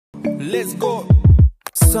Let's go.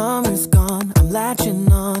 Summer's gone, I'm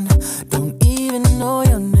latching on. Don't even know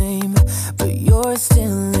your name, but you're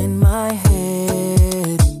still in my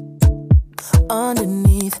head.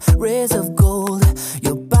 Underneath rays of gold,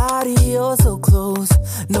 your body, you're so close.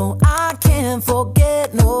 No, I can't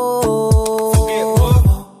forget, no.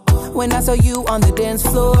 When I saw you on the dance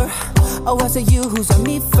floor, oh, I saw you who saw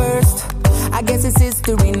me first. I guess it's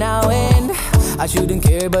history now, and I shouldn't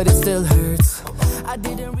care, but it still hurts. I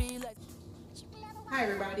didn't realize. Hi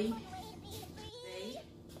everybody. Today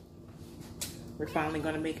we're finally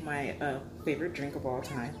gonna make my favorite drink of all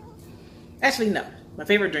time. Actually, no. My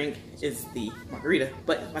favorite drink is the margarita,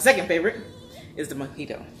 but my second favorite is the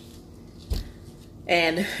mojito.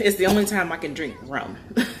 And it's the only time I can drink rum.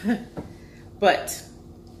 But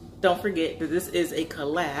don't forget that this is a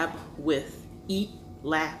collab with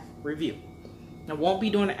EatLaughReview. I won't be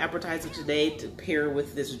doing an appetizer today to pair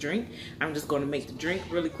with this drink. I'm just going to make the drink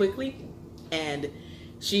really quickly, and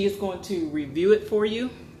she is going to review it for you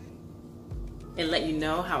and let you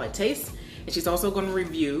know how it tastes. And she's also going to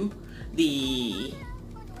review the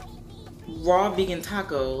raw vegan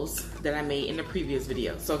tacos that I made in the previous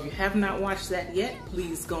video. So if you have not watched that yet,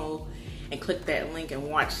 please go and click that link and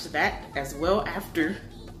watch that as well after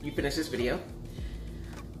you finish this video.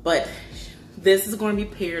 But this is going to be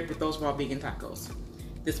paired with those raw vegan tacos,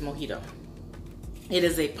 this mojito. It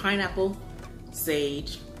is a pineapple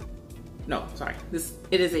sage, no, sorry.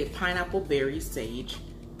 It is a pineapple berry sage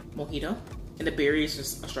mojito. And the berry is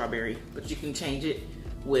just a strawberry, but you can change it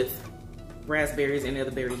with raspberries and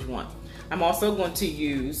other berries you want. I'm also going to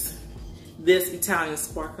use this Italian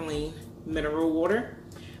sparkling mineral water,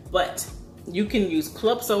 but you can use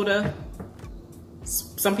club soda.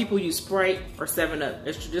 Some people use Sprite or 7-Up.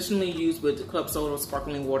 It's traditionally used with club soda,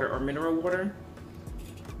 sparkling water, or mineral water.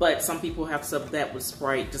 But some people have subbed that with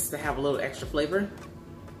Sprite just to have a little extra flavor.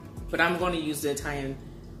 But I'm going to use the Italian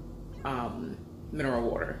mineral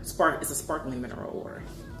water. It's a sparkling mineral water.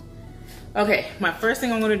 Okay, my first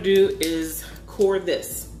thing I'm going to do is pour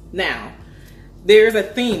this. Now, there's a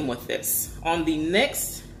theme with this. On the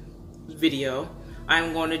next video,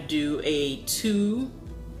 I'm going to do a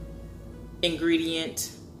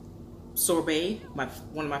 2-ingredient sorbet.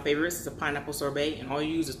 One of my favorites is a pineapple sorbet, and all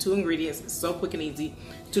you use is 2 ingredients. It's so quick and easy.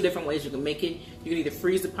 2 different ways you can make it. You can either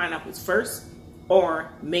freeze the pineapples first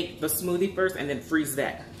or make the smoothie first and then freeze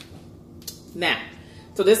that. Now,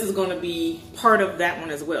 so this is going to be part of that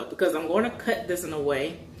one as well, because I'm going to cut this in a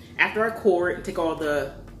way. After I core it and take all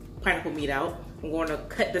the pineapple meat out, I'm going to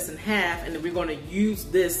cut this in half, and then we're going to use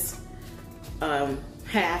this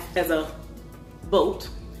half as a boat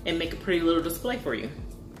and make a pretty little display for you.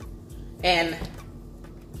 And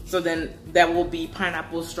so then that will be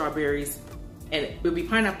pineapple, strawberries, and it will be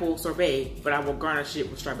pineapple sorbet, but I will garnish it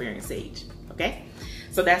with strawberry and sage. Okay?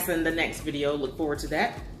 So that's in the next video. Look forward to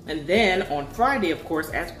that. And then on Friday, of course,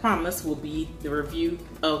 as promised, will be the review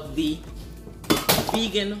of the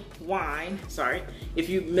vegan wine. Sorry if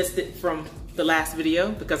you missed it from the last video,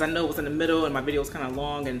 because I know it was in the middle and my video was kind of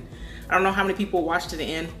long, and I don't know how many people watched to the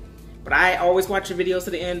end, but I always watch your videos to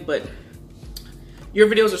the end, but your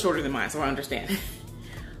videos are shorter than mine, so I understand.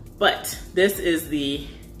 But this is the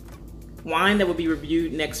wine that will be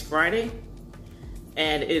reviewed next Friday,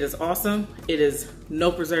 and it is awesome. It is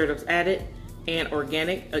no preservatives added and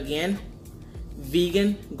organic, again,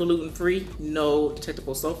 vegan, gluten-free, no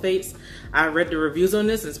detectable sulfates. I read the reviews on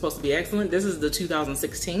this and it's supposed to be excellent. This is the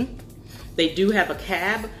 2016. They do have a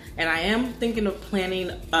cab, and I am thinking of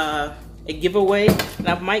planning a giveaway, and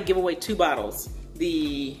I might give away 2 bottles.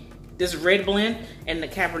 This red blend and the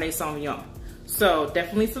Cabernet Sauvignon. So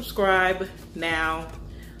definitely subscribe now.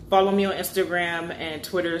 Follow me on Instagram and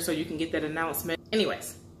Twitter so you can get that announcement.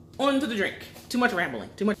 Anyways, on to the drink. Too much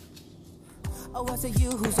rambling, too much. Oh, I said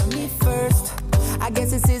you who's on me first. I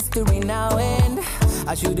guess it's history now, and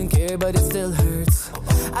I shouldn't care, but it still hurts.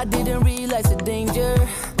 I didn't realize the danger,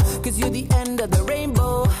 cause you're the end of the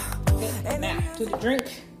rainbow. Okay, now to the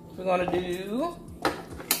drink. We're gonna do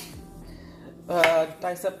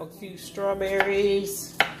dice up a few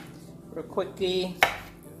strawberries real quickly.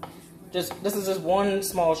 This is just 1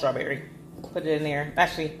 small strawberry. Put it in there.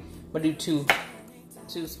 Actually, I'm gonna do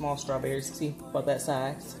two small strawberries. See, about that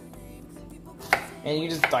size. And you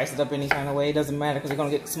just dice it up any kind of way. It doesn't matter because they're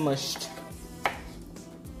gonna get smushed.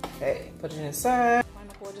 Okay, put it inside.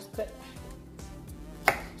 Pineapple I just cut.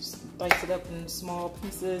 Just dice it up in small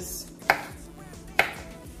pieces.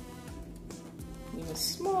 Even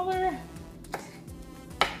smaller.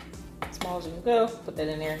 Small as you can go. Put that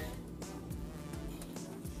in there.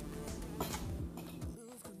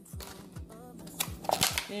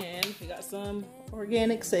 And we got some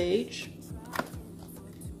organic sage.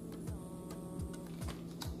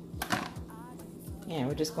 And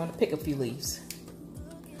we're just going to pick a few leaves.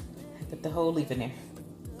 Put the whole leaf in there.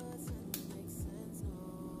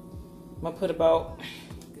 I'm gonna put about,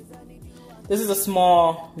 this is a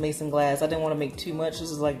small mason glass. I didn't want to make too much.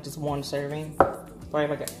 This is like just one serving. Probably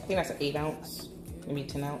like, I think that's an 8 ounce, maybe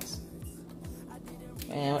 10 ounce.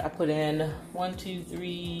 And I put in 1, 2,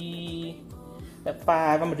 3, got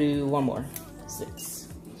 5. I'm gonna do one more, 6.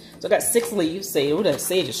 So I got 6 leaves. Sage, oh, that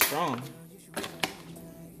sage is strong.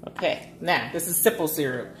 Okay, now this is simple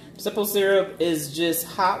syrup. Simple syrup is just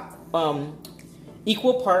hot,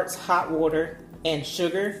 equal parts hot water and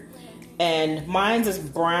sugar. And mine's is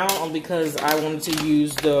brown only because I wanted to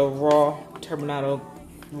use the raw turbinado,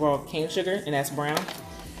 raw cane sugar, and that's brown.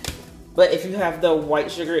 But if you have the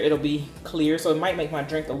white sugar, it'll be clear. So it might make my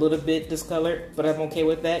drink a little bit discolored, but I'm okay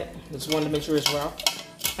with that. Just wanted to make sure it's raw.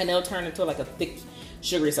 And it'll turn into like a thick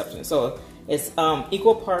sugary substance. So it's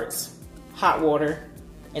equal parts hot water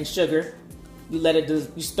and sugar. You let it,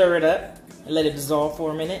 you stir it up and let it dissolve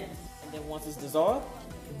for a minute. And then once it's dissolved,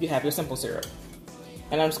 you have your simple syrup.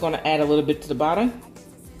 And I'm just going to add a little bit to the bottom.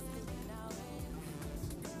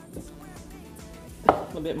 A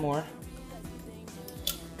little bit more.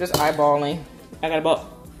 Just eyeballing. I got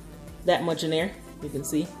about that much in there, you can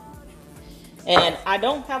see. And I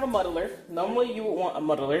don't have a muddler. Normally you would want a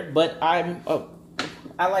muddler, but I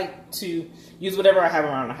like to use whatever I have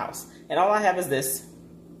around the house. And all I have is this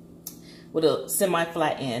with a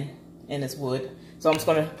semi-flat end, and it's wood. So I'm just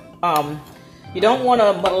going to, you don't want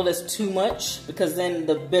to muddle this too much because then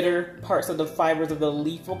the bitter parts of the fibers of the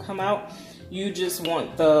leaf will come out. You just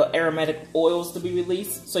want the aromatic oils to be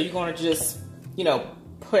released. So you're going to just, you know,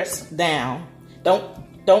 press down. Don't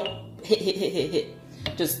hit.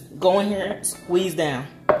 Just go in here, squeeze down.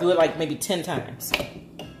 Do it like maybe 10 times.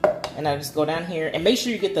 And I just go down here and make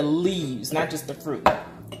sure you get the leaves, not just the fruit.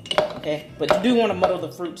 Okay, but you do want to muddle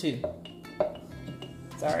the fruit too.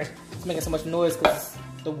 Sorry, it's making so much noise because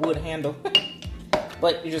the wood handle.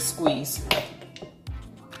 But you just squeeze.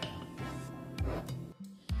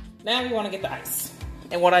 Now we want to get the ice.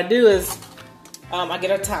 And what I do is, I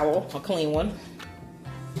get a towel, a clean one.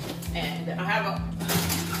 And I have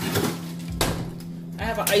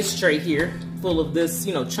an ice tray here full of this,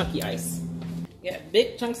 you know, chunky ice. You got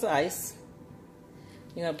big chunks of ice.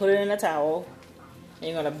 You're gonna put it in a towel, and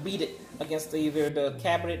you're gonna beat it against either the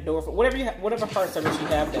cabinet door, whatever you have, whatever hard surface you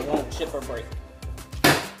have that won't chip or break.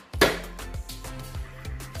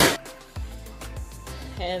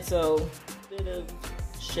 And so, a bit of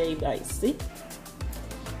shaved ice, see?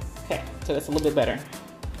 Okay, so that's a little bit better.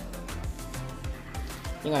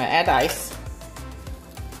 You're gonna add the ice.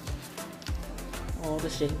 All the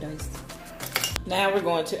shaved ice. Now we're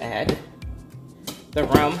going to add the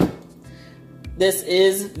rum. This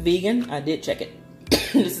is vegan, I did check it.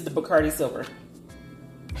 This is the Bacardi Silver.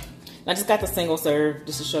 I just got the single serve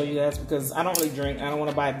just to show you guys because I don't really drink. I don't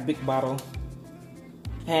want to buy a big bottle.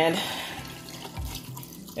 And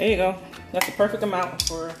there you go. That's the perfect amount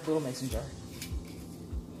for a little mason jar.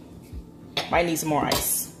 Might need some more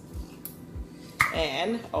ice.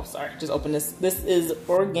 And, oh sorry, just open this. This is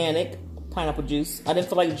organic pineapple juice. I didn't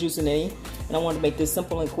feel like juicing any, and I wanted to make this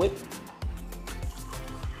simple and quick.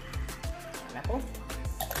 Pineapple.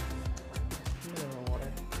 Mineral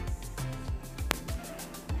water.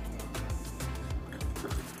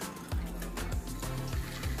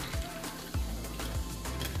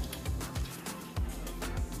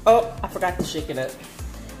 Oh, I forgot to shake it up.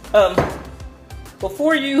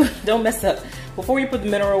 Before you, don't mess up. Before you put the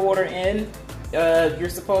mineral water in, you're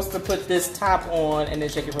supposed to put this top on and then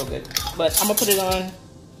shake it real good. But I'm gonna put it on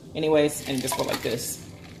anyways and just go like this,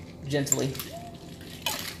 gently.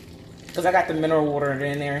 Because I got the mineral water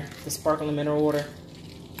in there, the sparkling mineral water.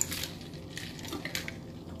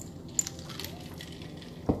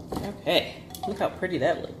 Okay, look how pretty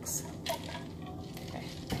that looks. Okay.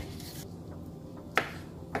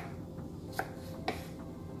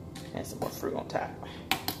 And some more fruit on top.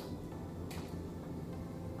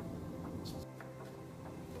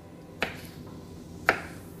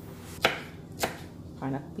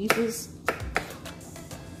 Pineapple pieces.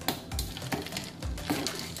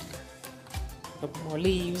 A couple more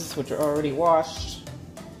leaves, which are already washed.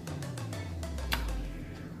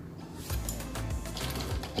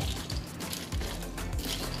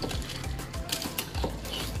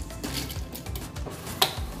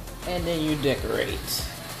 And then you decorate.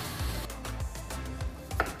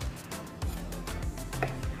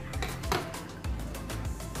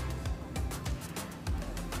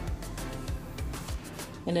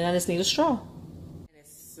 And then I just need a straw. And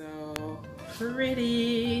it's so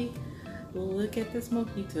pretty. Look at this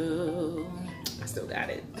mojito. I still got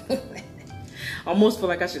it. Almost feel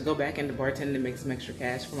like I should go back into bartending and make some extra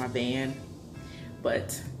cash for my band.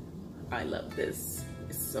 But I love this.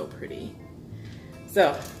 It's so pretty.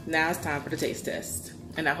 So now it's time for the taste test.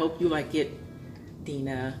 And I hope you like it,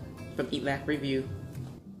 Dina from EatLaughReview.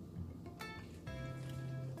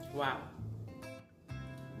 Wow.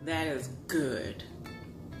 That is good.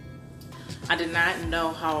 I did not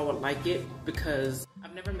know how I would like it because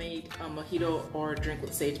I've never made a mojito or a drink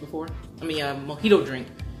with sage before. I mean, a mojito drink.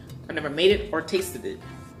 I never made it or tasted it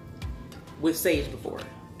with sage before.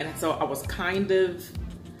 And so I was kind of,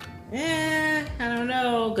 I don't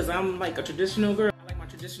know, because I'm like a traditional girl. I like my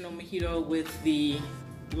traditional mojito with the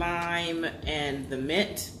lime and the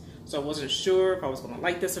mint. So I wasn't sure if I was gonna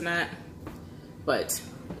like this or not. But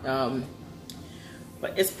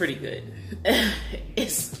it's pretty good.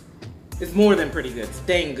 It's more than pretty good. It's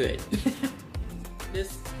dang good.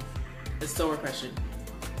 This is so refreshing.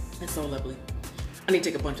 It's so lovely. I need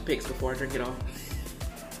to take a bunch of pics before I drink it all.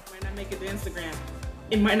 Might not make it to Instagram.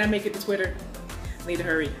 It might not make it to Twitter. I need to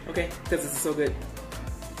hurry, okay? Because this is so good.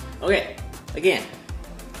 Okay, again,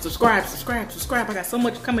 subscribe. I got so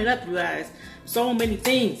much coming up, you guys. So many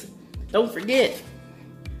things. Don't forget,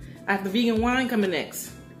 I have the vegan wine coming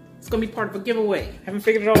next. It's gonna be part of a giveaway. Haven't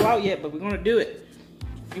figured it all out yet, but we're gonna do it.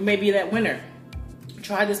 You may be that winner.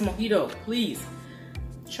 Try this mojito, please.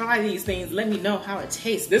 Try these things. Let me know how it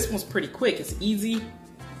tastes. This one's pretty quick. It's easy.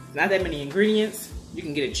 Not that many ingredients. You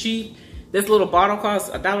can get it cheap. This little bottle costs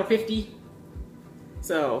 $1.50.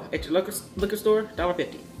 So at your liquor store,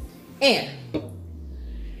 $1.50. And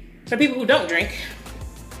for people who don't drink,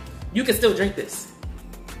 you can still drink this.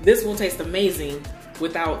 This will taste amazing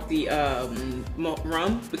without the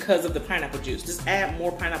rum because of the pineapple juice. Just add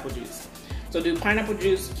more pineapple juice. So do pineapple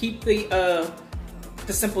juice, keep the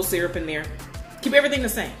simple syrup in there. Keep everything the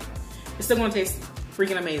same. It's still gonna taste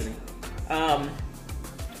freaking amazing.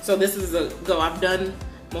 So this is a go. I've done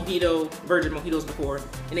virgin mojitos before,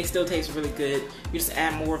 and they still taste really good. You just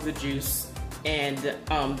add more of the juice, and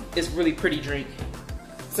it's really pretty drink.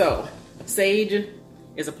 So sage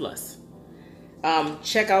is a plus.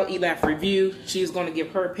 Check out EatLaughReview. She's gonna give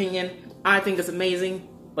her opinion. I think it's amazing,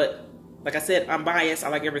 but like I said, I'm biased. I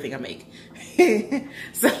like everything I make.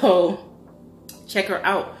 So check her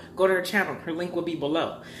out. Go to her channel. Her link will be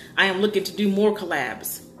below. I am looking to do more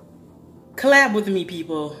collabs. Collab with me,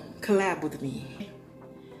 people. Collab with me.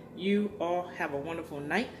 You all have a wonderful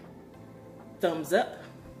night. Thumbs up.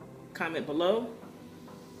 Comment below.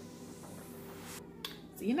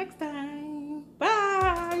 See you next time.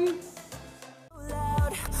 Bye.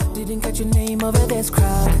 Didn't catch your name over this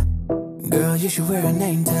crowd. Girl, you should wear a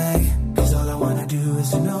name tag. Cause all I wanna do is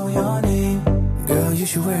to know your name. Girl, you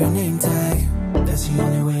should wear a name tag. That's the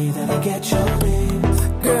only way that I get your name.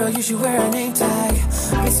 Girl, you should wear a name tag.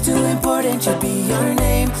 It's too important to be your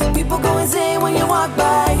name. People go insane when you walk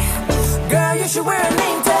by. Girl, you should wear a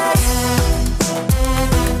name tag.